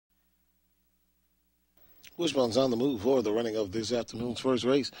Wishbone's on the move for the running of this afternoon's first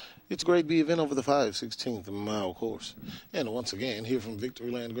race. It's a Grade B event over the 5/16 mile course. And once again, here from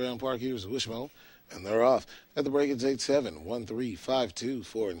Victoryland Ground Park, here's Wishbone. And they're off. At the break, it's 8-7, 1-3, 5-2,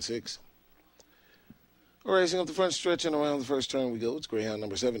 4 and 6. Racing up the front stretch and around the first turn we go. It's Greyhound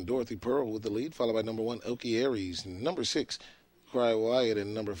number 7, Dorothy Pearl with the lead, followed by number 1, Okie Aries, number 6, Cry Wyatt,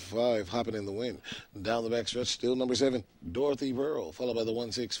 and number 5, Hopping in the Wind. Down the back stretch, still number 7, Dorothy Pearl, followed by the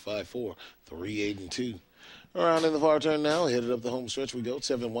 1-6, 5-4, 3, 8, and 2. Around in the far turn now, headed up the home stretch we go.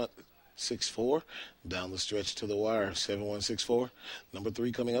 7-1-6-4. Down the stretch to the wire. 7-1-6-4. Number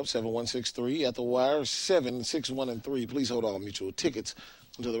 3 coming up. 7-1-6-3 at the wire. 7-6-1 and 3. Please hold all mutual tickets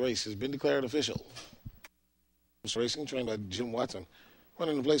until the race has been declared official. Racing trained by Jim Watson.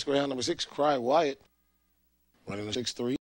 Running the place, Greyhound number 6, Cry Wyatt. Running the 6-3.